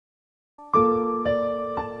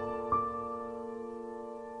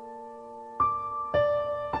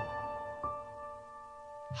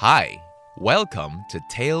Hi, welcome to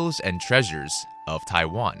Tales and Treasures of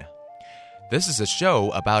Taiwan. This is a show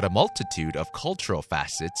about a multitude of cultural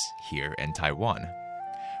facets here in Taiwan.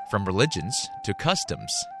 From religions to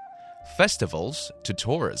customs, festivals to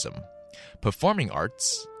tourism, performing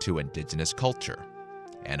arts to indigenous culture,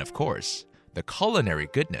 and of course, the culinary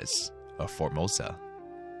goodness of Formosa.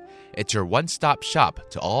 It's your one-stop shop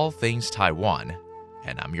to all things Taiwan,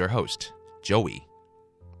 and I'm your host, Joey.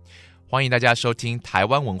 欢迎大家收听台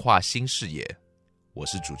湾文化新视野，我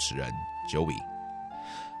是主持人 Joey。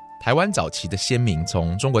台湾早期的先民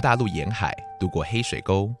从中国大陆沿海渡过黑水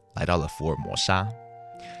沟，来到了福尔摩沙，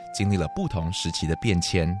经历了不同时期的变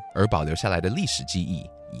迁，而保留下来的历史记忆，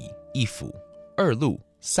以一府、二路、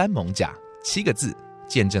三艋舺7个字，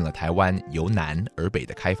见证了台湾由南而北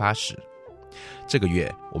的开发史。这个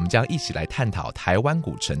月，我们将一起来探讨台湾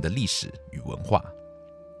古城的历史与文化。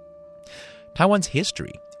Taiwan's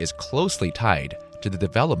history is closely tied to the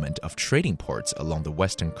development of trading ports along the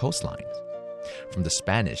western coastline. From the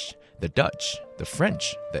Spanish, the Dutch, the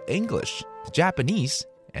French, the English, the Japanese,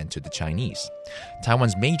 and to the Chinese,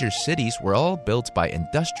 Taiwan's major cities were all built by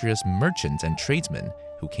industrious merchants and tradesmen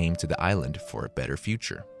who came to the island for a better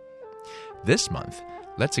future. This month,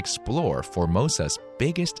 let's explore Formosa's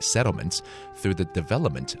biggest settlements through the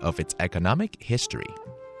development of its economic history.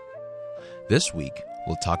 This week,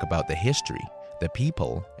 we'll talk about the history, the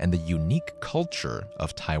people, and the unique culture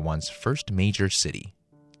of Taiwan's first major city,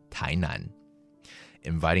 Tainan.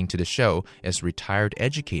 Inviting to the show is retired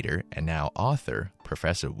educator and now author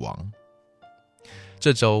Professor Wang.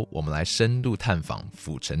 这周我们来深度探访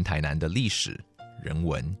府城台南的历史、人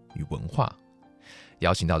文与文化。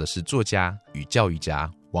邀请到的是作家与教育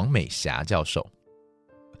家王美霞教授。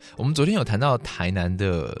我们昨天有谈到台南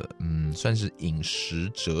的算是饮食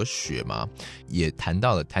哲学嘛，也谈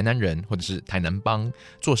到了台南人或者是台南帮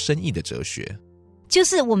做生意的哲学。就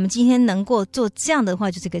是我们今天能够做这样的话，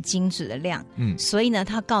就是个金质的量。所以呢，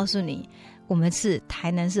他告诉你，我们是台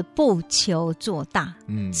南是不求做大，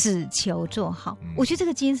只求做好。我觉得这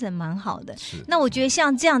个精神蛮好的。那我觉得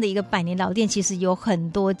像这样的一个百年老店，其实有很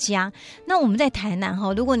多家。那我们在台南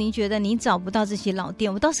哈，如果您觉得您找不到这些老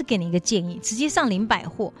店，我倒是给你一个建议，直接上林百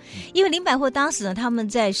货。因为林百货当时呢，他们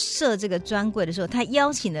在设这个专柜的时候，他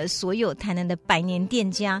邀请了所有台南的百年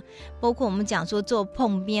店家，包括我们讲说做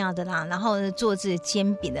碰面的啦，然后呢做这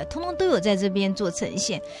煎饼的，通通都有在这边做呈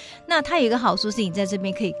现。那它有一个好处是，你在这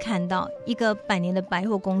边可以看到一个百年的百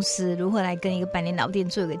货公司如何来跟一个百年老店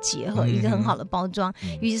做一个结合，一个很好的包装。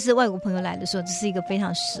尤其是外国朋友来的时候，这是一个非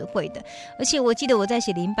常实惠的。而且我记得我在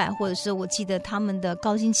写林百货的时候，我记得他们的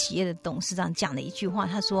高新企业的董事长讲了一句话，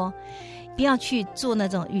他说不要去做那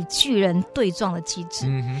种与巨人对撞的机制，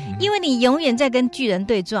因为你永远在跟巨人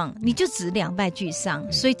对撞，你就只两败俱伤。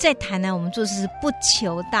所以在台南我们做事是不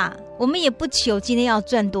求大，我们也不求今天要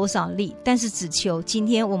赚多少利，但是只求今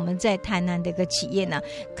天我们在台南的一个企业呢，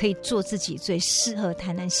可以做自己最适合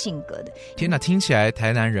台南性格的。天哪，听起来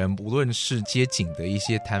台南人无论是街景的一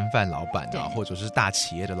些摊贩老板啊，或者是大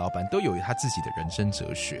企业的老板，都有他自己的人生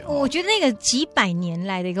哲学。我觉得那个几百年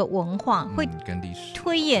来的一个文化会跟历史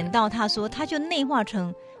推演到他说他就内化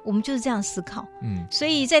成我们就是这样思考。所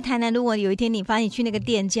以在台南，如果有一天你发现你去那个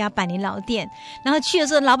店家百年老店，然后去的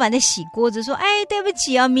时候老板在洗锅子，说哎对不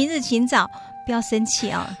起哦，明日请早，不要生气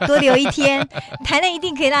啊，多留一天。台南一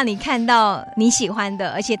定可以让你看到你喜欢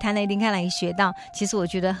的，而且台南一定可以让你学到其实我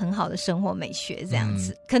觉得很好的生活美学这样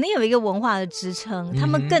子。可能有一个文化的支撑，他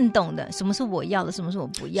们更懂得什么是我要的，什么是我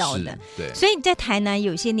不要的。对，所以在台南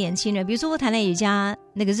有些年轻人，比如说台南有一家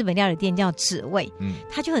那个日本料理店叫旨味，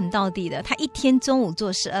他就很道地的，他一天中午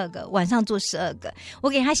做12个，晚上做12个。我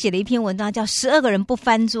给他写了一篇文章叫12个人不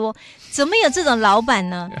翻桌，怎么有这种老板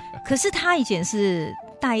呢？可是他以前是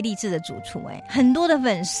大义励志的主厨，很多的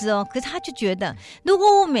粉丝哦。可是他就觉得，如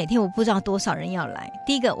果我每天我不知道多少人要来，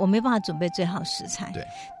第一个我没办法准备最好食材，对。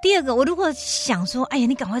第二个，我如果想说，哎呀，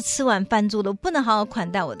你赶快吃完翻桌了，我不能好好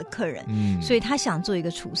款待我的客人，所以他想做一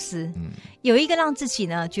个厨师，有一个让自己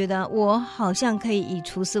呢觉得我好像可以以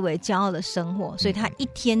厨师为骄傲的生活，所以他一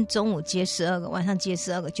天中午接12个，晚上接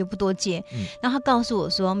12个，就不多接。然后他告诉我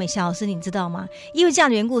说，美霞老师，你知道吗？因为这样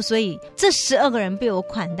的缘故，所以这12个人被我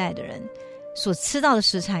款待的人所吃到的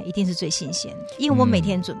食材一定是最新鲜，因为我每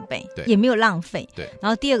天准备，也没有浪费。对。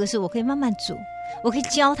然后第二个是我可以慢慢煮，我可以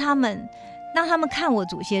教他们，让他们看我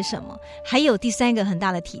煮些什么。还有第三个很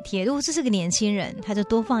大的体贴，如果这是个年轻人，他就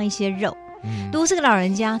多放一些肉。如果是个老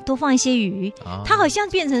人家，多放一些鱼，他好像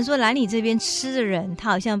变成说来你这边吃的人，他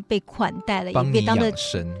好像被款待了，也被当作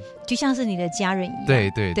就像是你的家人一样。对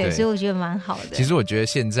对 对， 对，所以我觉得蛮好的。其实我觉得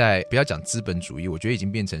现在不要讲资本主义，我觉得已经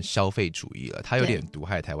变成消费主义了，它有点毒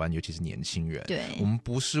害台湾，尤其是年轻人。对，我们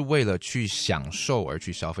不是为了去享受而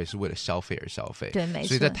去消费，是为了消费而消费。对，没错。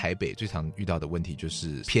所以在台北最常遇到的问题就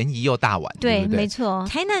是便宜又大碗。 对， 对不对？没错。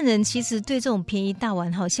台南人其实对这种便宜大碗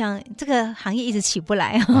好像这个行业一直起不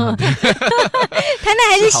来。台南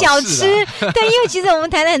还是小吃。对，因为其实我们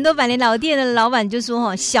台南很多百年老店的老板就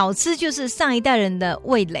说小吃就是上一代人的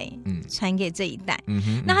味蕾，传给这一代。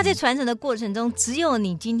那他在传承的过程中，只有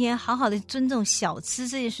你今天好好的尊重小吃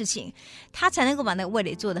这件事情，他才能够把那个味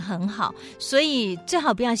蕾做得很好。所以最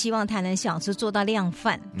好不要希望台南小吃做到量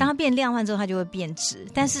贩，当它变量贩之后它就会变质。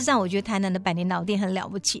但事实上我觉得台南的百年老店很了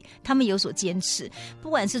不起，他们有所坚持，不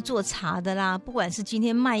管是做茶的啦，不管是今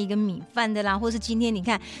天卖一个米饭的啦，或是今天你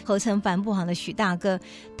看合成帆布行的许大哥，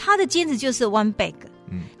他的坚持就是 one bag。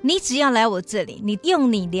你只要来我这里，你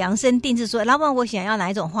用你量身定制说，老板我想要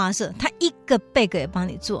哪一种花色，他一个 bag 也帮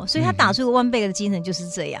你做，所以他打出个 one bag 的精神就是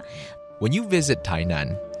这样。When you visit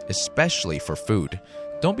Tainan, especially for food,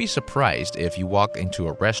 don't be surprised if you walk into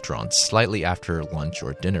a restaurant slightly after lunch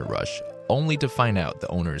or dinner rush, only to find out the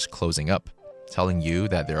owner is closing up, telling you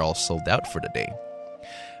that they're all sold out for the day.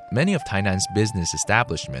 Many of Tainan's business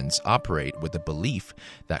establishments operate with the belief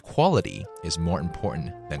that quality is more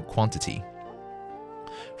important than quantity.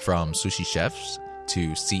 From sushi chefs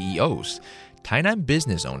to CEOs, Tainan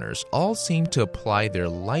business owners all seem to apply their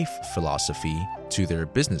life philosophy to their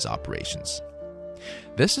business operations.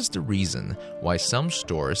 This is the reason why some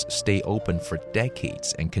stores stay open for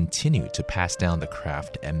decades and continue to pass down the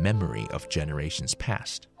craft and memory of generations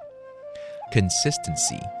past.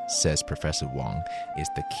 Consistency, says Professor Wang, is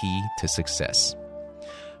the key to success.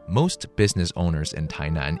 Most business owners in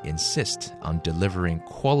Tainan insist on delivering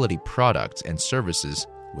quality products and services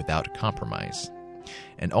without compromise.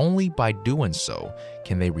 And only by doing so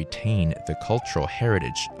can they retain the cultural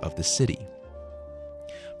heritage of the city.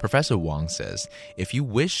 Professor Wang says, if you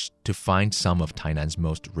wish to find some of Tainan's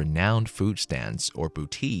most renowned food stands or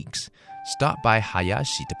boutiques, stop by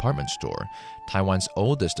Hayashi Department Store, Taiwan's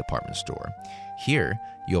oldest department store. Here,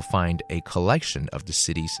 you'll find a collection of the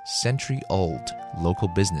city's century-old local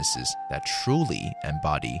businesses that truly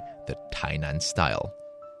embody the Tainan style.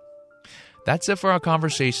 That's it for our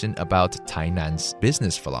conversation about Tainan's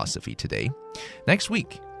business philosophy today. Next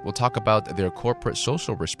week, we'll talk about their corporate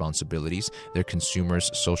social responsibilities, their consumers'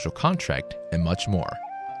 social contract, and much more.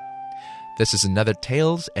 This is another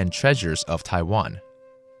Tales and Treasures of Taiwan.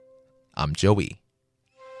 I'm Joey.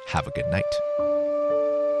 Have a good night.